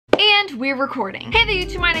And we're recording. Hey there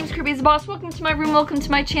YouTube, my name's kirbyisaboss. Welcome to my room, welcome to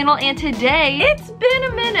my channel, and today, it's been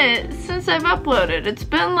a minute since I've uploaded. It's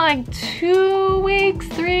been like 2 weeks,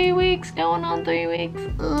 3 weeks, going on 3 weeks.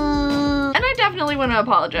 And I definitely want to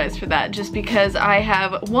apologize for that just because I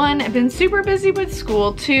have, one, been super busy with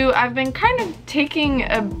school, two, I've been kind of taking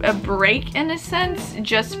a break in a sense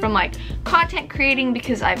just from like content creating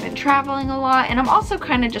because I've been traveling a lot, and I'm also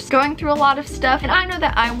kind of just going through a lot of stuff, and I know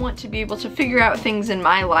that I want to be able to figure out things in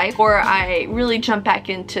my life or I really jump back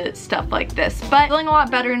into stuff like this. But feeling a lot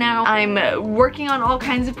better now. I'm working on all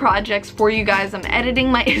kinds of projects for you guys. I'm editing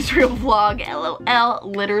my Israel vlog, LOL,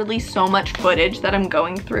 literally so much footage that I'm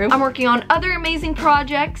going through. I'm working on other amazing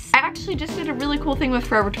projects. I actually just did a really cool thing with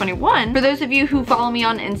Forever 21. For those of you who follow me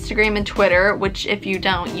on Instagram and Twitter, which if you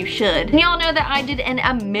don't, you should, and y'all know that I did an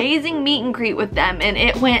amazing meet and greet with them and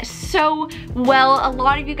it went so well. A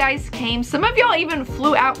lot of you guys came. Some of y'all even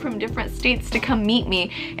flew out from different states to come meet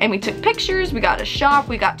me, and we took pictures, we got to shop,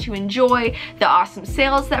 we got to enjoy the awesome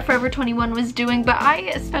sales that Forever 21 was doing. But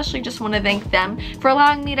I especially just want to thank them for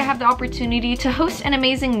allowing me to have the opportunity to host an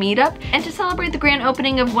amazing meetup and to celebrate the grand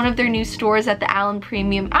opening of one of their new stores at the Allen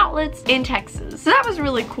Premium Outlets in Texas. So that was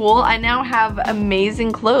really cool. I now have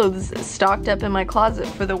amazing clothes stocked up in my closet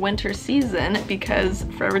for the winter season because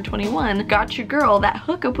Forever 21 got your girl that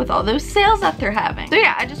hookup with all those sales that they're having. So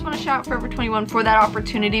yeah, I just want to shout out Forever 21 for that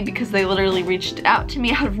opportunity because they literally reached out to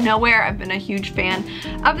me out of nowhere. I've been a huge fan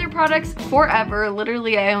of their products forever.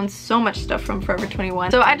 Literally, I own so much stuff from Forever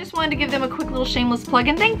 21. So I just wanted to give them a quick little shameless plug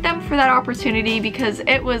and thank them for that opportunity because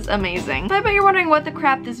it was amazing. So I bet you're wondering what the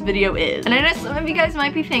crap this video is. And I know some of you guys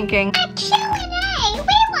might be thinking, a Q&A!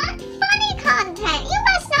 We want funny content! You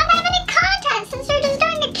must not have any content since you're just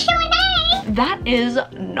doing a Q&A! that is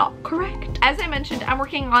not correct. As I mentioned, I'm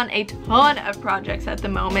working on a ton of projects at the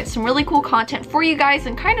moment, some really cool content for you guys,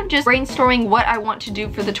 and kind of just brainstorming what I want to do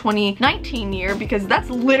for the 2019 year because that's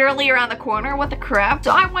literally around the corner. What the crap?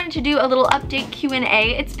 So I wanted to do a little update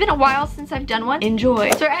Q&A. It's been a while since I've done one. Enjoy.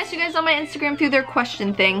 So I asked you guys on my Instagram through their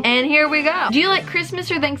question thing, and here we go. Do you like Christmas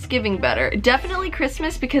or Thanksgiving better? Definitely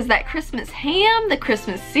Christmas because that Christmas ham, the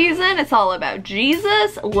Christmas season, it's all about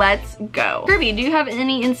Jesus. Let's go. Kirby, do you have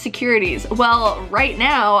any insecurities? Well, right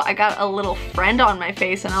now I got a little friend on my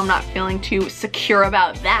face and I'm not feeling too secure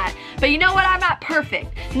about that. But you know what? I'm not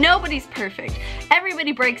perfect. Nobody's perfect.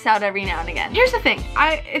 Everybody breaks out every now and again. Here's the thing.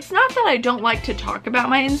 It's not that I don't like to talk about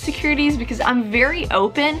my insecurities because I'm very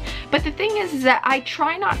open, but the thing is that I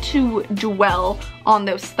try not to dwell on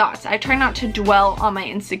those thoughts. I try not to dwell on my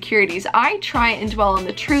insecurities. I try and dwell on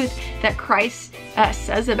the truth that Christ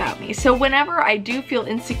says about me. So whenever I do feel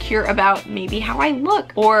insecure about maybe how I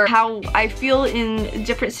look or how I feel in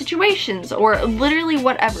different situations or literally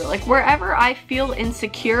whatever, like wherever I feel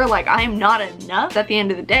insecure, like I am not enough, at the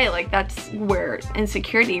end of the day, like that's where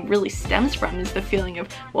insecurity really stems from, is the feeling of,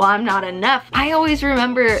 well, I'm not enough. I always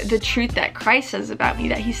remember the truth that Christ says about me,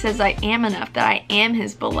 that he says I am enough, that I am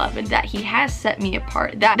his beloved, that he has set me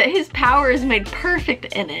apart, that his power is made perfect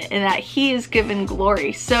in it, and that he is given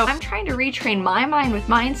glory. So I'm trying to retrain my mind with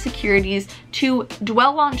my insecurities to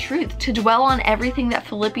dwell on truth, to dwell on everything that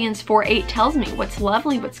Philippians 4:8 tells me, what's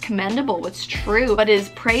lovely, what's commendable, what's true, what is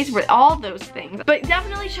praiseworthy, all those things. But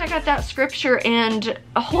definitely check out that scripture and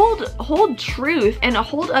hold truth and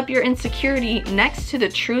hold up your insecurity next to the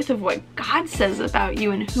truth of what God says about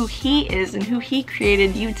you and who he is and who he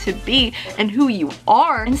created you to be and who you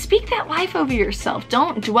are, and speak that life over yourself.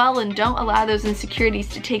 Don't dwell and don't allow those insecurities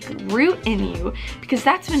to take root in you, because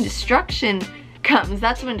that's when destruction comes.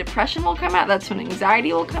 That's when depression will come out. That's when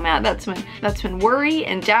anxiety will come out. That's when worry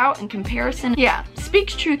and doubt and comparison. Yeah, speak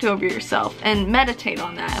truth over yourself and meditate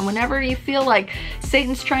on that. And whenever you feel like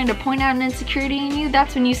Satan's trying to point out an insecurity in you,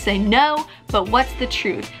 that's when you say no, but what's the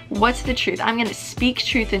truth? What's the truth? I'm gonna speak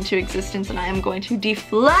truth into existence and I am going to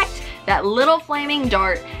deflect that little flaming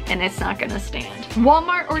dart and it's not gonna stand.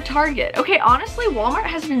 Walmart or Target? Okay, honestly, Walmart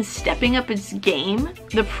has been stepping up its game,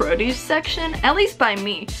 the produce section, at least by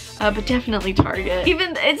me, but definitely Target.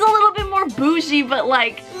 Even, it's a little bit more bougie, but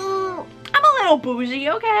like, I'm a little bougie,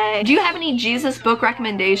 okay? Do you have any Jesus book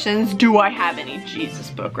recommendations? Do I have any Jesus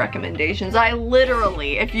book recommendations? I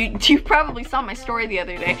literally, if you probably saw my story the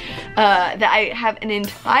other day, that I have an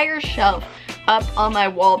entire shelf up on my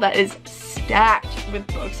wall that is stacked with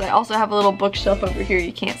books. I also have a little bookshelf over here,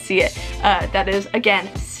 you can't see it, that is,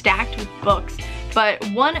 again, stacked with books. But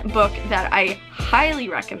one book that I highly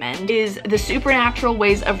recommend is The Supernatural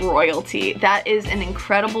Ways of Royalty. That is an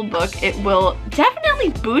incredible book. It will definitely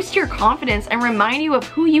boost your confidence and remind you of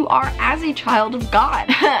who you are as a child of God.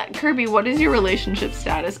 Kirby, what is your relationship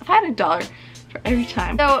status? If I had $1 for every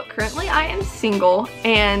time. So currently I am single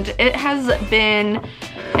and it has been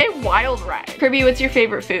a wild ride. Kirby, what's your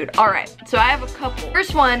favorite food? All right, so I have a couple.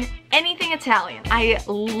 First one, anything Italian. I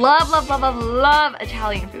love, love, love, love, love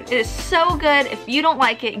Italian food. It is so good. If you don't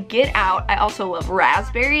like it, get out. I also love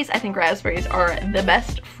raspberries. I think raspberries are the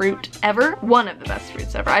best fruit ever. One of the best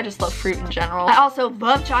fruits ever. I just love fruit in general. I also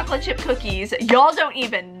love chocolate chip cookies. Y'all don't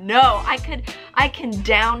even know. I can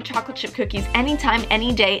down chocolate chip cookies anytime,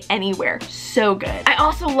 any day, anywhere. So good. I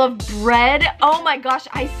also love bread. Oh my gosh,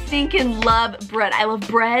 I stinking love bread. I love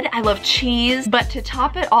bread. I love cheese. But to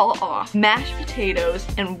top it all off, mashed potatoes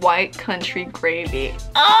and white country gravy.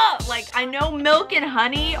 Oh, like I know milk and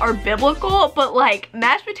honey are biblical, but like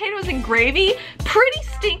mashed potatoes and gravy, pretty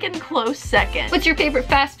stinking close second. What's your favorite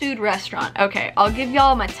fast food restaurant? Okay, I'll give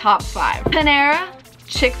y'all my top 5. Panera,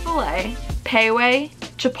 Chick-fil-A, Parkway,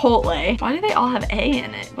 Chipotle. Why do they all have A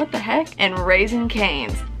in it? What the heck? And Raising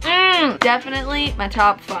Cane's. Definitely my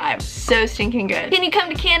top 5. So stinking good. Can you come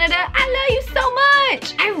to Canada? I love you so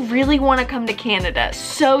much. I really want to come to Canada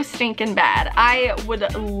so stinking bad. I would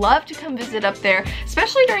love to come visit up there,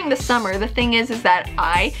 especially during the summer. The thing is that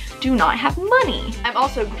I do not have money. I'm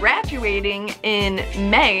also graduating in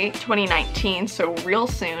May 2019, so real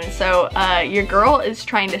soon. So your girl is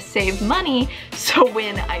trying to save money so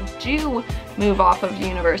when I do move off of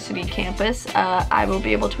university campus, I will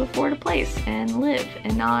be able to afford a place and live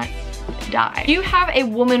and not die. Do you have a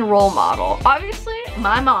woman role model? Obviously,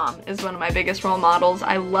 my mom is one of my biggest role models.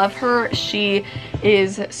 I love her. She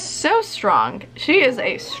is so strong. She is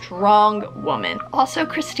a strong woman. Also,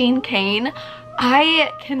 Christine Kane.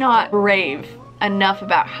 I cannot rave enough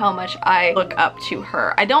about how much I look up to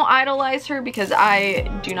her. I don't idolize her because I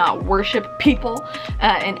do not worship people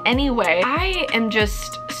in any way. I am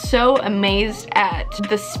just so amazed at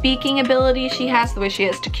the speaking ability she has, the way she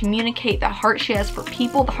has to communicate, the heart she has for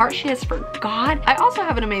people, the heart she has for God. I also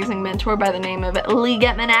have an amazing mentor by the name of Lee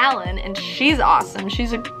Getman Allen, and she's awesome.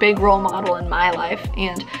 She's a big role model in my life,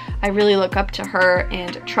 and I really look up to her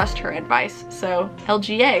and trust her advice. So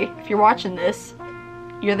LGA, if you're watching this,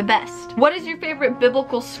 you're the best. What is your favorite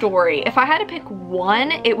biblical story? If I had to pick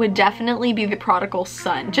one, it would definitely be the prodigal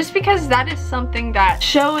son. Just because that is something that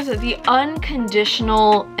shows the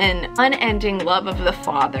unconditional and unending love of the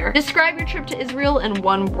Father. Describe your trip to Israel in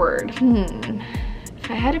one word. If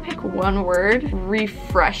I had to pick one word,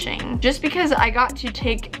 refreshing. Just because I got to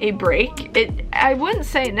take a break. I wouldn't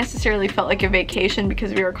say it necessarily felt like a vacation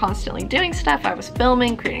because we were constantly doing stuff. I was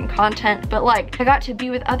filming, creating content, but like I got to be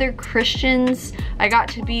with other Christians. I got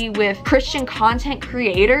to be with Christian content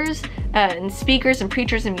creators and speakers and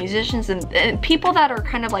preachers and musicians and people that are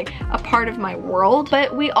kind of like a part of my world.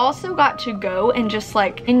 But we also got to go and just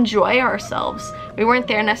like enjoy ourselves. We weren't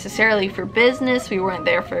there necessarily for business. We weren't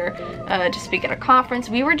there for to speak at a conference.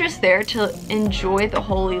 We were just there to enjoy the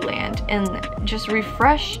Holy Land and just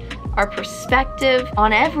refresh our perspective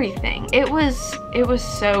on everything. It was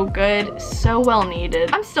so good, so well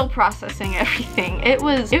needed. I'm still processing everything. It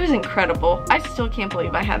was incredible. I still can't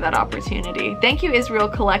believe I had that opportunity. Thank you, Israel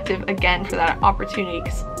Collective, again for that opportunity,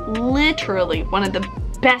 because literally one of the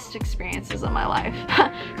best experiences of my life.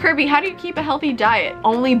 Kirby, how do you keep a healthy diet?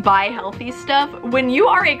 Only buy healthy stuff? When you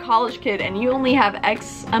are a college kid and you only have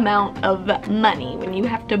X amount of money, when you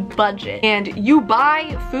have to budget and you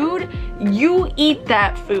buy food, you eat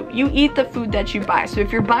that food. You eat the food that you buy. So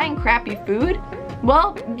if you're buying crappy food,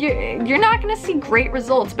 well, you're not gonna see great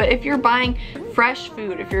results. But if you're buying fresh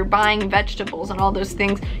food, if you're buying vegetables and all those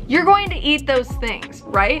things, you're going to eat those things,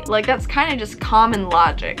 right? Like that's kind of just common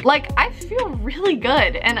logic. Like I feel really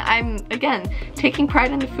good and I'm, again, taking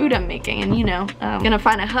pride in the food I'm making and you know, I'm gonna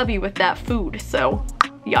find a hubby with that food, so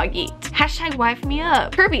y'all eat. Hashtag wife me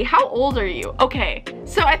up. Kirby, how old are you? Okay,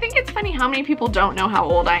 so I think it's funny how many people don't know how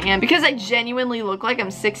old I am because I genuinely look like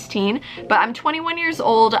I'm 16, but I'm 21 years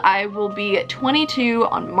old. I will be 22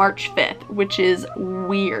 on March 5th, which is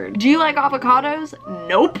weird. Do you like avocados?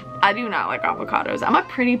 Nope. I do not like avocados. I'm a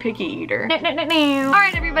pretty picky eater. All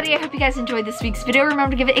right, everybody, I hope you guys enjoyed this week's video.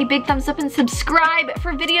 Remember to give it a big thumbs up and subscribe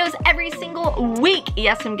for videos every single week.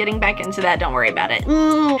 Yes, I'm getting back into that. Don't worry about it.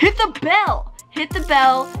 Hit the bell. Hit the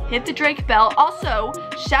bell, hit the Drake bell. Also,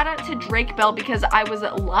 shout out to Drake Bell because I was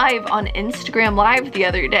live on Instagram Live the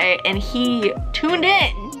other day and he tuned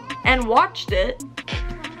in and watched it.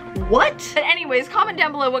 What? But anyways, comment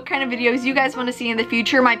down below what kind of videos you guys want to see in the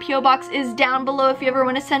future. My P.O. box is down below if you ever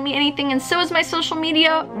want to send me anything, and so is my social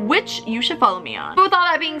media, which you should follow me on. But with all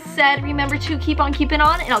that being said, remember to keep on keeping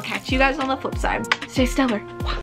on, and I'll catch you guys on the flip side. Stay stellar.